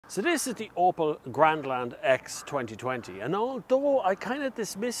So this is the Opel Grandland X 2020, and although I kind of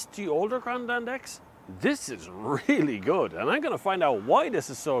dismissed the older Grandland X, this is really good, and I'm going to find out why this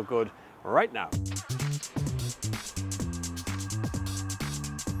is so good right now.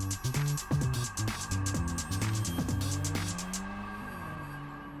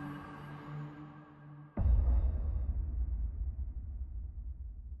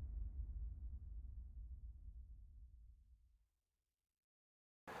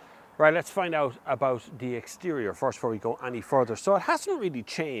 Right, let's find out about the exterior first before we go any further. So it hasn't really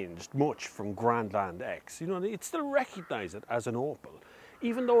changed much from Grandland X. You know, it still recognise it as an Opel,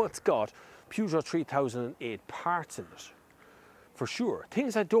 even though it's got Peugeot 3008 parts in it, for sure.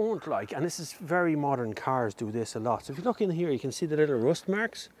 Things I don't like, and this is very modern cars do this a lot. So if you look in here, you can see the little rust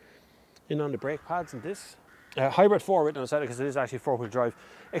marks in on the brake pads and this. Hybrid 4 written on the side because it is actually 4-wheel drive.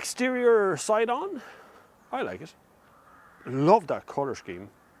 Exterior side on, I like it. Love that colour scheme.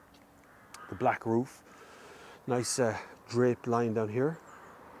 The black roof, nice draped line down here.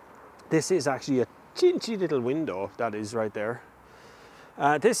 This is actually a teensy little window that is right there.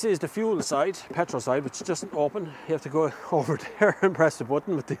 This is the fuel side, petrol side, which doesn't open. You have to go over there and press the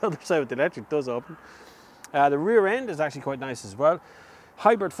button, but the other side with the electric does open. The rear end is actually quite nice as well.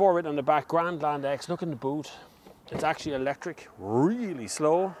 Hybrid 4 written on the back, Grandland X. Look in the boot. It's actually electric, really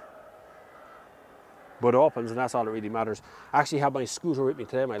slow, but opens, and that's all that really matters. I actually have my scooter with me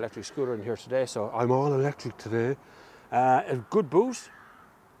today, my electric scooter in here today, so I'm all electric today. A good boot.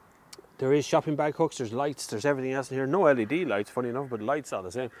 There is shopping bag hooks, there's lights, there's everything else in here. No LED lights, funny enough, but lights are the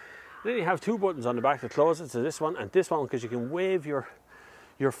same. Then you have two buttons on the back to close it, so this one and this one, because you can wave your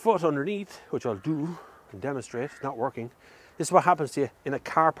foot underneath, which I'll do and demonstrate. It's not working. This is what happens to you in a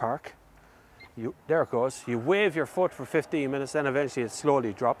car park. There it goes. You wave your foot for 15 minutes, then eventually it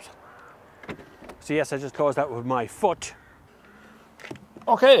slowly drops. So yes, I just closed that with my foot.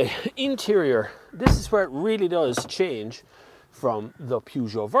 Okay, interior. This is where it really does change from the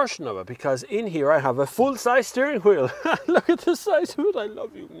Peugeot version of it, because in here I have a full-size steering wheel. Look at the size of it, I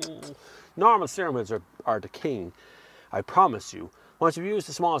love you. Normal steering wheels are the king, I promise you. Once you've used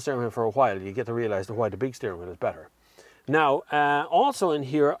the small steering wheel for a while, you get to realise why the big steering wheel is better. Now, also in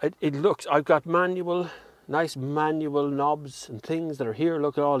here, it looks, I've got nice manual knobs and things that are here.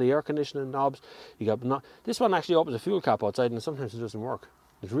 Look at all the air conditioning knobs. You got this one actually opens a fuel cap outside, and sometimes it doesn't work.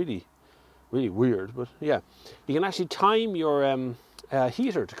 It's really, really weird, but yeah. You can actually time your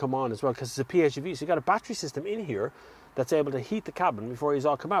heater to come on as well, because it's a PHEV. So you got a battery system in here that's able to heat the cabin before these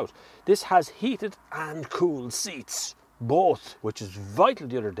all come out. This has heated and cooled seats, both, which is vital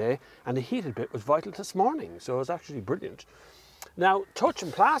the other day, and the heated bit was vital this morning, so it's actually brilliant. Now, touch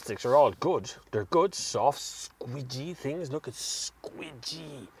and plastics are all good. They're good, soft, squidgy things. Look, it's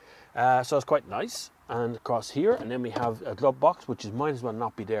squidgy. So it's quite nice. And across here, and then we have a glove box, which might as well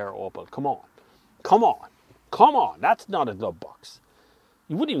not be there, Opel. Come on. Come on. Come on. That's not a glove box.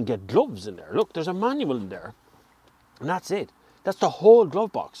 You wouldn't even get gloves in there. Look, there's a manual in there. And that's it. That's the whole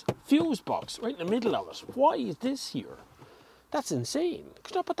glove box. Fuse box right in the middle of it. Why is this here? That's insane.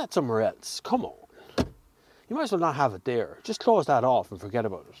 Could I put that somewhere else? Come on. You might as well not have it there. Just close that off and forget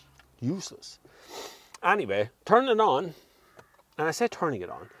about it. Useless. Anyway, turn it on. And I say turning it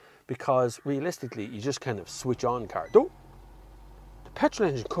on because realistically, you just kind of switch on car. Oh, the petrol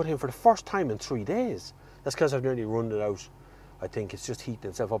engine cut in for the first time in 3 days. That's because I've nearly run it out. I think it's just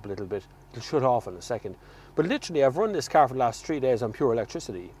heating itself up a little bit. It'll shut off in a second. But literally, I've run this car for the last 3 days on pure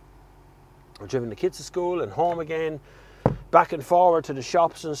electricity. I've driven the kids to school and home again, back and forward to the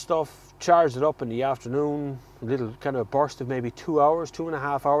shops and stuff. Charged it up in the afternoon, a little kind of burst of maybe 2 hours,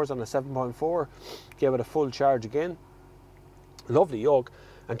 2.5 hours on a 7.4. Gave it a full charge again. Lovely yoke.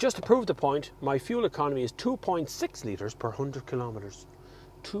 And just to prove the point, my fuel economy is 2.6 litres per 100 kilometres.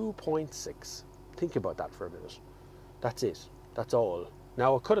 2.6. Think about that for a minute. That's it. That's all.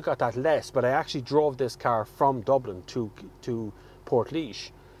 Now, I could have got that less, but I actually drove this car from Dublin to Portlaoise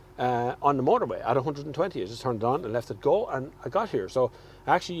on the motorway at 120. I just turned it on and left it go, and I got here. So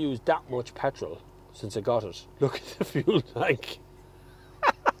I actually used that much petrol since I got it. Look at the fuel tank.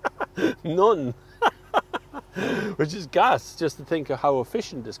 None. Which is gas, just to think of how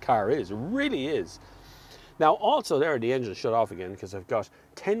efficient this car is. It really is. Now, also there, the engine shut off again because I've got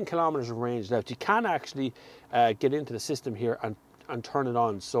 10 kilometers of range left. You can actually get into the system here and turn it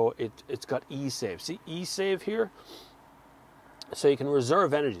on. So it's got e-save. See e-save here? So you can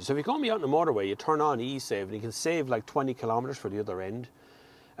reserve energy. So if you're going to be out on the motorway, you turn on e-save and you can save like 20 kilometers for the other end,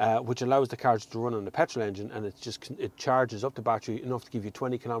 which allows the car to run on the petrol engine, and it charges up the battery enough to give you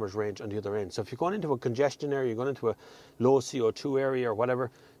 20 kilometers range on the other end. So if you're going into a congestion area, you're going into a low CO2 area or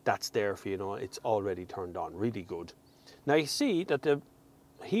whatever, that's there for you. Know, it's already turned on. Really good. Now you see that the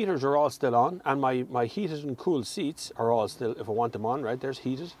heaters are all still on, and my heated and cooled seats are all still, if I want them on, right, there's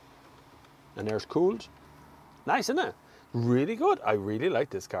heated and there's cooled. Nice, isn't it? Really good. I really like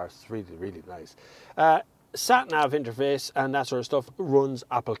this car. It's really, really nice. Sat-nav interface and that sort of stuff runs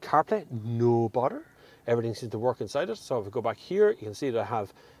Apple CarPlay, no bother. Everything seems to work inside it. So if we go back here, you can see that I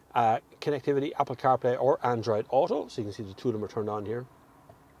have connectivity, Apple CarPlay or Android Auto. So you can see the two of them are turned on here.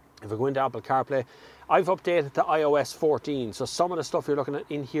 If I go into Apple CarPlay, I've updated to iOS 14. So some of the stuff you're looking at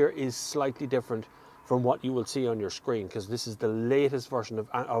in here is slightly different from what you will see on your screen, because this is the latest version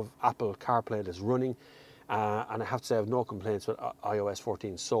of Apple CarPlay that's running. And I have to say I have no complaints with iOS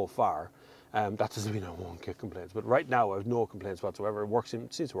 14 so far. That doesn't mean I won't get complaints, but right now I have no complaints whatsoever. It works,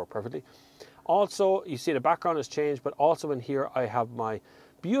 it seems to work perfectly. Also, you see the background has changed, but also in here I have my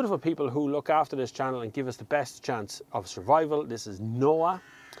beautiful people who look after this channel and give us the best chance of survival. This is Noah.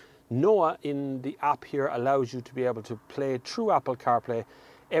 Noah in the app here allows you to be able to play through Apple CarPlay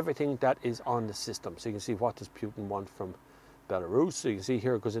everything that is on the system. So you can see what does Putin want from Belarus. So you can see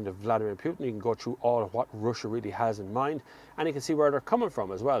here it goes into Vladimir Putin. You can go through all of what Russia really has in mind, and you can see where they're coming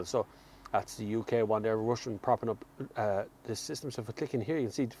from as well. So that's the UK one there, Russian propping up this system. So if I click in here, you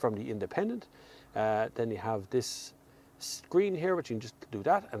can see from the Independent. Then you have this screen here, which you can just do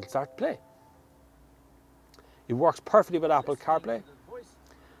that and start play. It works perfectly with Apple CarPlay.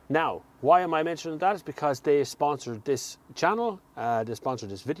 Now, why am I mentioning that? It's because they sponsored this channel, they sponsored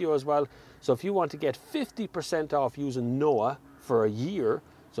this video as well. So if you want to get 50% off using Noah for a year,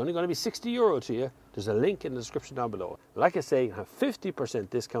 it's only going to be €60 to you. There's a link in the description down below. Like I say, you have 50%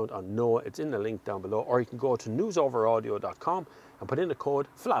 discount on Noah. It's in the link down below, or you can go to newsoveraudio.com and put in the code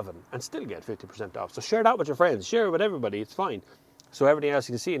Flavin and still get 50% off. So share that with your friends, share it with everybody, it's fine. So everything else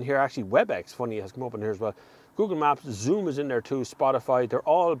you can see in here, actually WebEx, funny, has come up in here as well. Google Maps, Zoom is in there too, Spotify, they're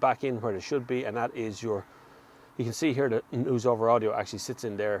all back in where they should be, and that is your, you can see here that News Over Audio actually sits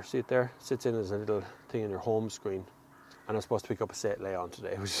in there, see it there? Sits in as a little thing in your home screen. And I'm supposed to pick up a set Leon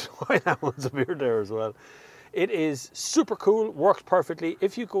today, which is why that one's appeared there as well. It is super cool, works perfectly.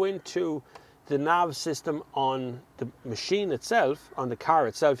 If you go into the nav system on the machine itself, on the car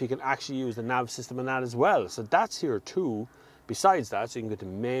itself, you can actually use the nav system on that as well. So that's here too. Besides that, so you can go to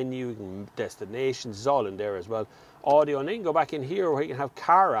menu, you can destinations, it's all in there as well. Audio, and then you can go back in here where you can have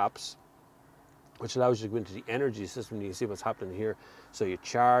car apps, which allows you to go into the energy system. You can see what's happening here. So your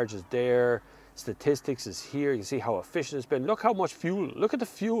charge is there, statistics is here. You can see how efficient it's been. Look how much fuel, look at the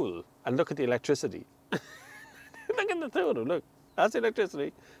fuel and look at the electricity. Look at the two of them, look. That's the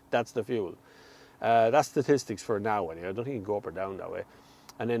electricity, that's the fuel. That's statistics for now anyway. I don't think you can go up or down that way.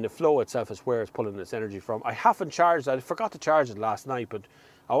 And then the flow itself is where it's pulling its energy from. I haven't charged it. I forgot to charge it last night, but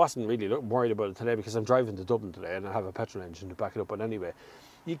I wasn't really worried about it today because I'm driving to Dublin today and I have a petrol engine to back it up. But anyway,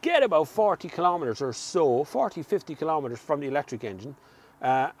 you get about 40 kilometers or so, 40, 50 kilometers from the electric engine.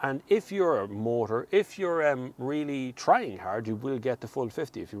 And if you're a motor, if you're really trying hard, you will get the full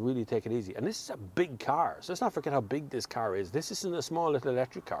 50 if you really take it easy. And this is a big car, so let's not forget how big this car is. This isn't a small little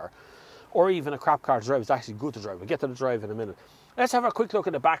electric car or even a crap car to drive. It's actually good to drive. We'll get to the drive in a minute. Let's have a quick look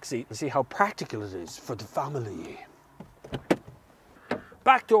at the back seat and see how practical it is for the family.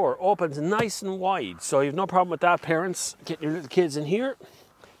 Back door opens nice and wide, so you have no problem with that, parents. Get your little kids in here.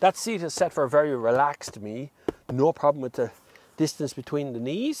 That seat is set for a very relaxed me. No problem with the distance between the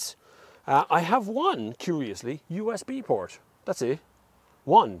knees. I have one, curiously, USB port. That's it.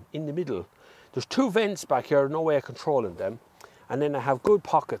 One in the middle. There's two vents back here, no way of controlling them. And then I have good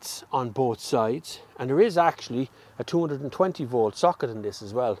pockets on both sides. And there is actually a 220 volt socket in this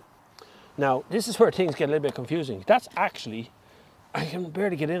as well. Now, this is where things get a little bit confusing. That's actually, I can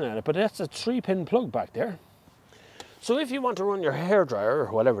barely get in at it, but that's a 3-pin plug back there. So if you want to run your hairdryer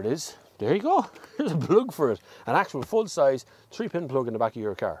or whatever it is, there you go. There's a plug for it. An actual full-size 3-pin plug in the back of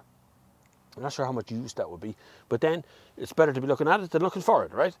your car. I'm not sure how much use that would be, but then it's better to be looking at it than looking for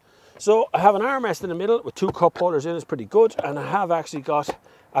it, right? So I have an armrest in the middle with 2 cup holders in, it's pretty good. And I have actually got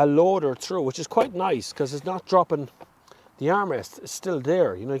a loader through, which is quite nice because it's not dropping the armrest. It's still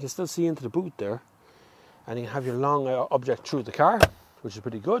there, you know, you can still see into the boot there. And you can have your long object through the car, which is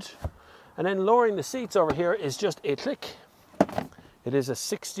pretty good. And then lowering the seats over here is just a click. It is a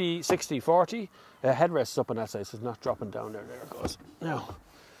 60-40. The headrest is up on that side, so it's not dropping down there. There it goes. Now,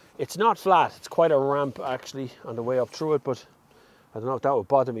 it's not flat. It's quite a ramp actually on the way up through it, but I don't know if that would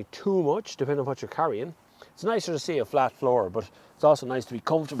bother me too much, depending on what you're carrying. It's nicer to see a flat floor, but it's also nice to be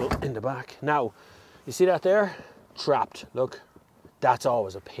comfortable in the back. Now, you see that there? Trapped. Look, that's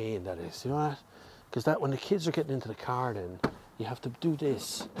always a pain, that is. You know that? Because that when the kids are getting into the car, then you have to do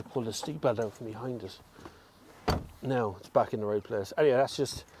this to pull the seat belt out from behind it. Now it's back in the right place. Anyway, that's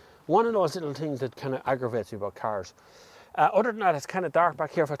just one of those little things that kind of aggravates me about cars. Other than that, it's kind of dark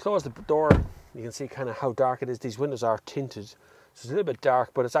back here. If I close the door, you can see kind of how dark it is. These windows are tinted, so it's a little bit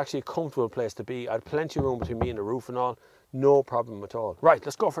dark, but it's actually a comfortable place to be. I had plenty of room between me and the roof and all. No problem at all. Right,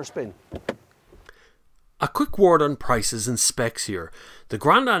 let's go for a spin. A quick word on prices and specs here. The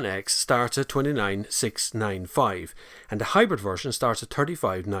Grandland X starts at $29,695 and the hybrid version starts at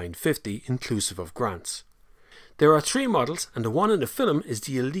 $35,950 inclusive of grants. There are 3 models, and the one in the film is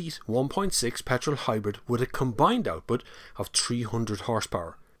the Elite 1.6 petrol hybrid with a combined output of 300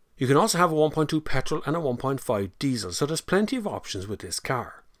 horsepower. You can also have a 1.2 petrol and a 1.5 diesel, so there's plenty of options with this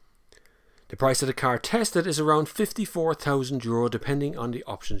car. The price of the car tested is around €54,000 depending on the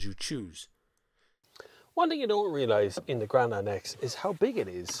options you choose. One thing you don't realise in the Grandland X is how big it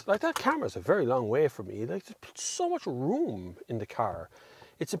is. Like, that camera's a very long way from me. Like, there's so much room in the car.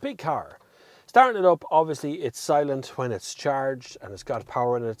 It's a big car. Starting it up, obviously it's silent when it's charged and it's got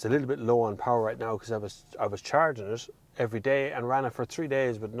power in it. It's a little bit low on power right now because I was charging it every day and ran it for 3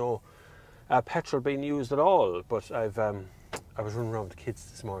 days with no petrol being used at all. But I was running around with the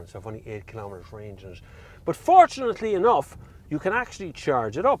kids this morning, so I've only 8 kilometres range in it. But fortunately enough, you can actually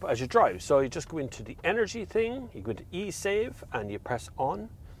charge it up as you drive. So you just go into the energy thing, you go into e-save and you press on,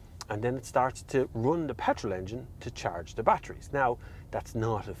 and then it starts to run the petrol engine to charge the batteries. Now, that's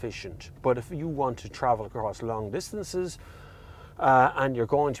not efficient, but if you want to travel across long distances and you're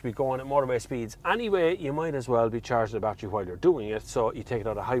going to be going at motorway speeds anyway, you might as well be charging the battery while you're doing it. So you take it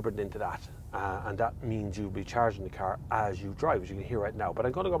out of hybrid into that, and that means you'll be charging the car as you drive, as you can hear right now. But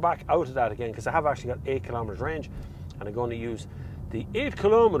I'm going to go back out of that again because I have actually got 8 kilometres range, and I'm going to use the 8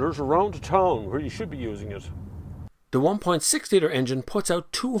 kilometres around the town where you should be using it. The 1.6 litre engine puts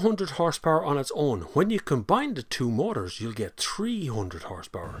out 200 horsepower on its own. When you combine the 2 motors, you'll get 300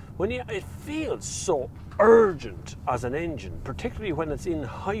 horsepower. It feels so urgent as an engine, particularly when it's in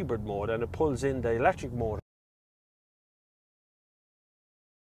hybrid mode and it pulls in the electric motor.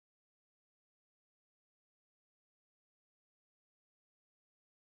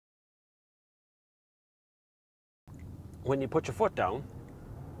 When you put your foot down,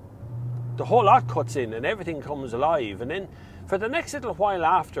 the whole lot cuts in and everything comes alive, and then for the next little while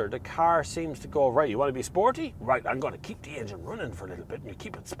after, the car seems to go, right, you want to be sporty? Right, I'm going to keep the engine running for a little bit and you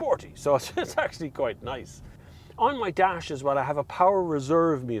keep it sporty. So it's actually quite nice. On my dash as well, I have a power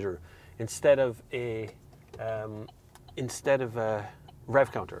reserve meter instead of a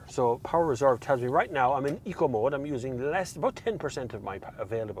rev counter. So power reserve tells me right now I'm in eco mode, I'm using about 10% of my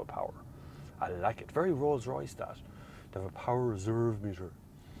available power. I like it. Very Rolls-Royce that. They have a power reserve meter.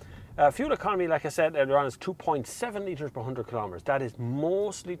 Fuel economy, like I said earlier on, is 2.7 litres per 100 kilometres. That is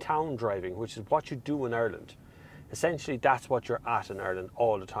mostly town driving, which is what you do in Ireland. Essentially, that's what you're at in Ireland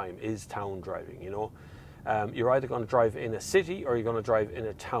all the time, is town driving, you know. You're either going to drive in a city or you're going to drive in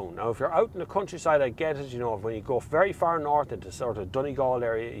a town. Now, if you're out in the countryside, I get it, you know, when you go very far north into sort of Donegal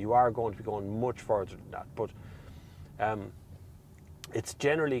area, you are going to be going much further than that. But it's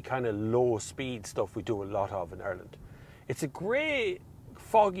generally kind of low speed stuff we do a lot of in Ireland. It's a grey,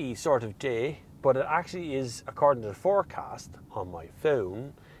 foggy sort of day, but it actually is, according to the forecast on my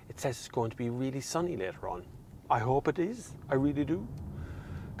phone, it says it's going to be really sunny later on. I hope it is, I really do,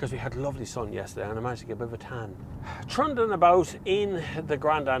 because we had lovely sun yesterday and I managed to get a bit of a tan. Trundling about in the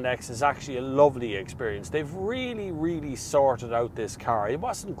Grandland X is actually a lovely experience. They've really sorted out this car. It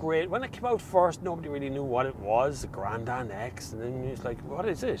wasn't great. When it came out first, nobody really knew what it was, the Grandland X, and then it's like, what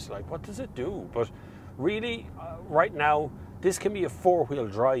is this? Like, what does it do? But really, right now, this can be a 4-wheel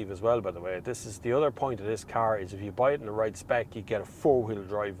drive as well, by the way. This is the other point of this car, is if you buy it in the right spec, you get a 4-wheel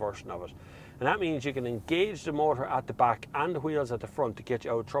drive version of it. And that means you can engage the motor at the back and the wheels at the front to get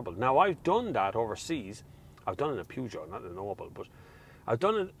you out of trouble. Now, I've done that overseas. I've done it in a Peugeot, not in an Opel, but I've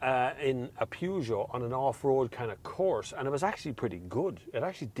done it in a Peugeot on an off-road kind of course, and it was actually pretty good. It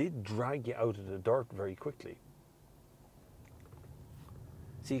actually did drag you out of the dirt very quickly.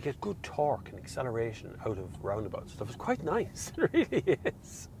 So you get good torque and acceleration out of roundabout stuff. It's quite nice, it really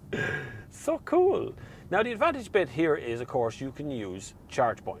is. So cool. Now the advantage bit here is, of course, you can use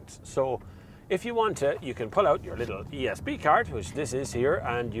charge points. So if you want to, you can pull out your little ESP card, which this is here,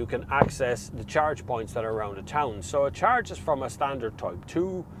 and you can access the charge points that are around the town. So it charges from a standard type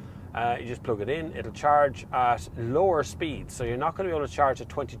 2. You just plug it in, it'll charge at lower speeds. So you're not going to be able to charge at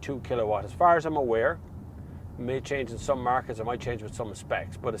 22 kilowatt, as far as I'm aware. May change in some markets, it might change with some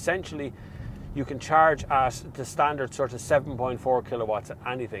specs, but essentially you can charge at the standard sort of 7.4 kilowatts at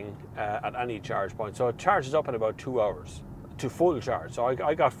anything, at any charge point. So it charges up in about 2 hours to full charge. So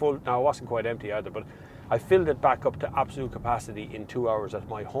I got full. Now, it wasn't quite empty either, but I filled it back up to absolute capacity in 2 hours at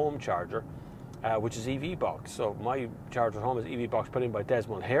my home charger, which is EV box. So my charger at home is EV box put in by Des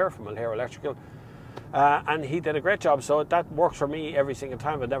Mulhare from Mulhare Electrical. And he did a great job, so that works for me every single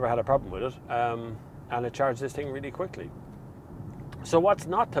time. I've never had a problem with it. And it charged this thing really quickly. So what's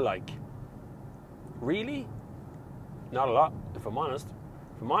not to like? Really? Not a lot, if I'm honest.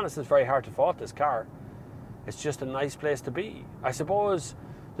 If I'm honest, it's very hard to fault this car. It's just a nice place to be. I suppose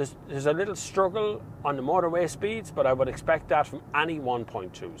there's a little struggle on the motorway speeds, but I would expect that from any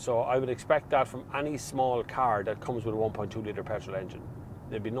 1.2. So I would expect that from any small car that comes with a 1.2 litre petrol engine.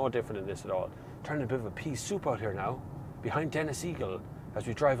 There'd be no different in this at all. Turning a bit of a pea soup out here now, behind Dennis Eagle, as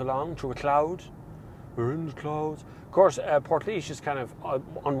we drive along through a cloud. We're in the clouds. Of course, Portlaoise is kind of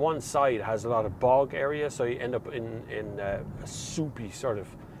on one side has a lot of bog area, so you end up in a soupy sort of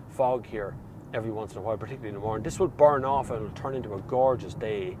fog here every once in a while, particularly in the morning. This will burn off and it'll turn into a gorgeous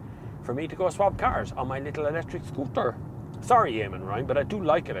day for me to go swap cars on my little electric scooter. Sorry, Eamon Ryan, but I do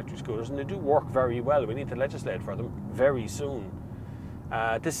like electric scooters and they do work very well. We need to legislate for them very soon.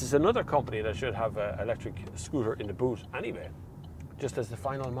 This is another company that should have an electric scooter in the boot anyway, just as the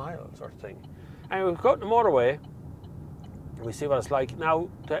final mile sort of thing. Anyway, we've got the motorway and we see what it's like. Now,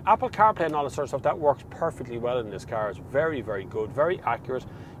 the Apple CarPlay and all that sort of stuff, that works perfectly well in this car. It's very, very good, very accurate.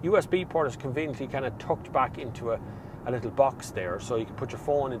 USB port is conveniently kind of tucked back into a little box there, so you can put your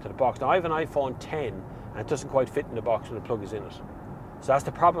phone into the box. Now, I have an iPhone 10 and it doesn't quite fit in the box when the plug is in it. So that's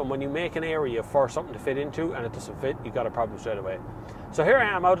the problem. When you make an area for something to fit into and it doesn't fit, you've got a problem straight away. So here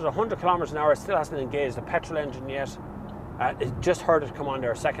I am out at 100 kilometers an hour. It still hasn't engaged the petrol engine yet. It just heard it come on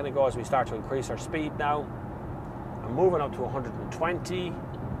there a second ago as we start to increase our speed now. I'm moving up to 120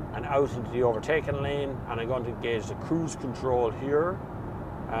 and out into the overtaking lane, and I'm going to engage the cruise control here,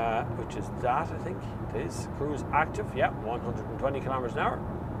 which is that, I think it is. Cruise active, yeah, 120 kilometers an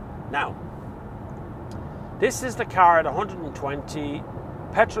hour. Now, this is the car at 120.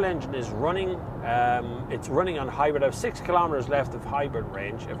 Petrol engine is running. It's running on hybrid. I have 6 kilometers left of hybrid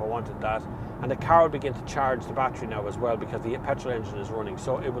range if I wanted that, and the car will begin to charge the battery now as well because the petrol engine is running.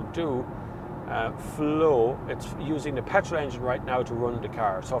 So it will do flow. It's using the petrol engine right now to run the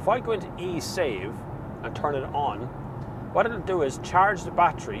car. So if I go into e-save and turn it on, what it'll do is charge the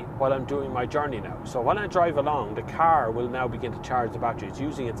battery while I'm doing my journey now. So when I drive along, the car will now begin to charge the battery. It's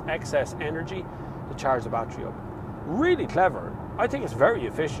using its excess energy to charge the battery up. Really clever. I think it's very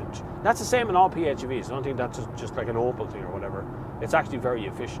efficient. That's the same in all PHEVs. I don't think that's just like an Opel thing or whatever. It's actually very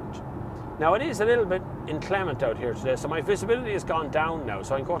efficient. Now it is a little bit inclement out here today, so my visibility has gone down now,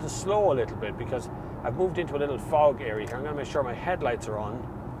 so I'm going to slow a little bit because I've moved into a little fog area here. I'm going to make sure my headlights are on,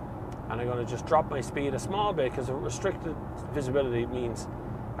 and I'm going to just drop my speed a small bit because restricted visibility means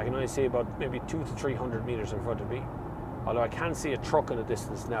I can only see about maybe 200 to 300 meters in front of me. Although I can see a truck in the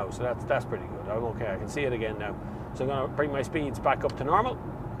distance now, so that's pretty good. I'm okay, I can see it again now. So I'm going to bring my speeds back up to normal,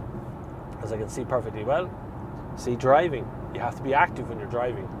 as I can see perfectly well. See, driving, you have to be active when you're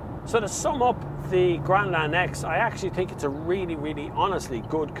driving. So to sum up the Grandland X, I actually think it's a really, really honestly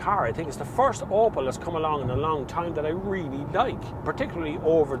good car. I think it's the first Opel that's come along in a long time that I really like, particularly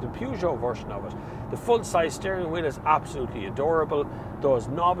over the Peugeot version of it. The full-size steering wheel is absolutely adorable. Those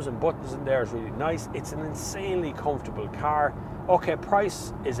knobs and buttons in there is really nice. It's an insanely comfortable car. Okay,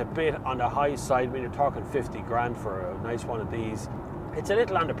 price is a bit on the high side. I mean, you're talking 50 grand for a nice one of these. It's a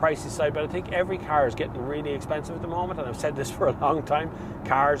little on the pricey side, but I think every car is getting really expensive at the moment, and I've said this for a long time.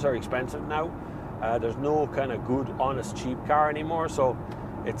 Cars are expensive now. There's no kind of good, honest, cheap car anymore, so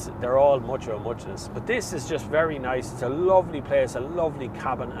they're all much of a muchness. But this is just very nice. It's a lovely place, a lovely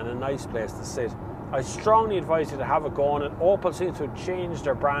cabin, and a nice place to sit. I strongly advise you to have a go on it. Opel seems to have changed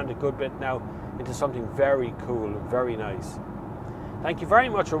their brand a good bit now into something very cool and very nice. Thank you very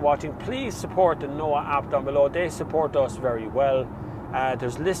much for watching. Please support the Noah app down below. They support us very well.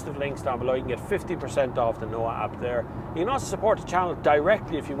 There's a list of links down below. You can get 50% off the Noah app there. You can also support the channel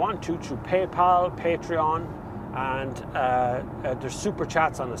directly if you want to through PayPal, Patreon, and there's super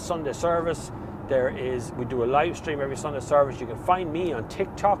chats on the Sunday service. We do a live stream every Sunday service. You can find me on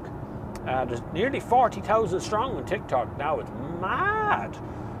TikTok. There's nearly 40,000 strong on TikTok now. It's mad.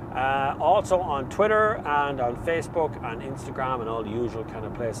 Also on Twitter and on Facebook and Instagram and all the usual kind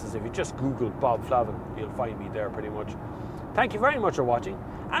of places. If you just Google Bob Flavin, you'll find me there pretty much. Thank you very much for watching,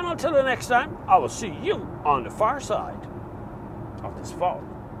 and until the next time, I will see you on the far side of this fog.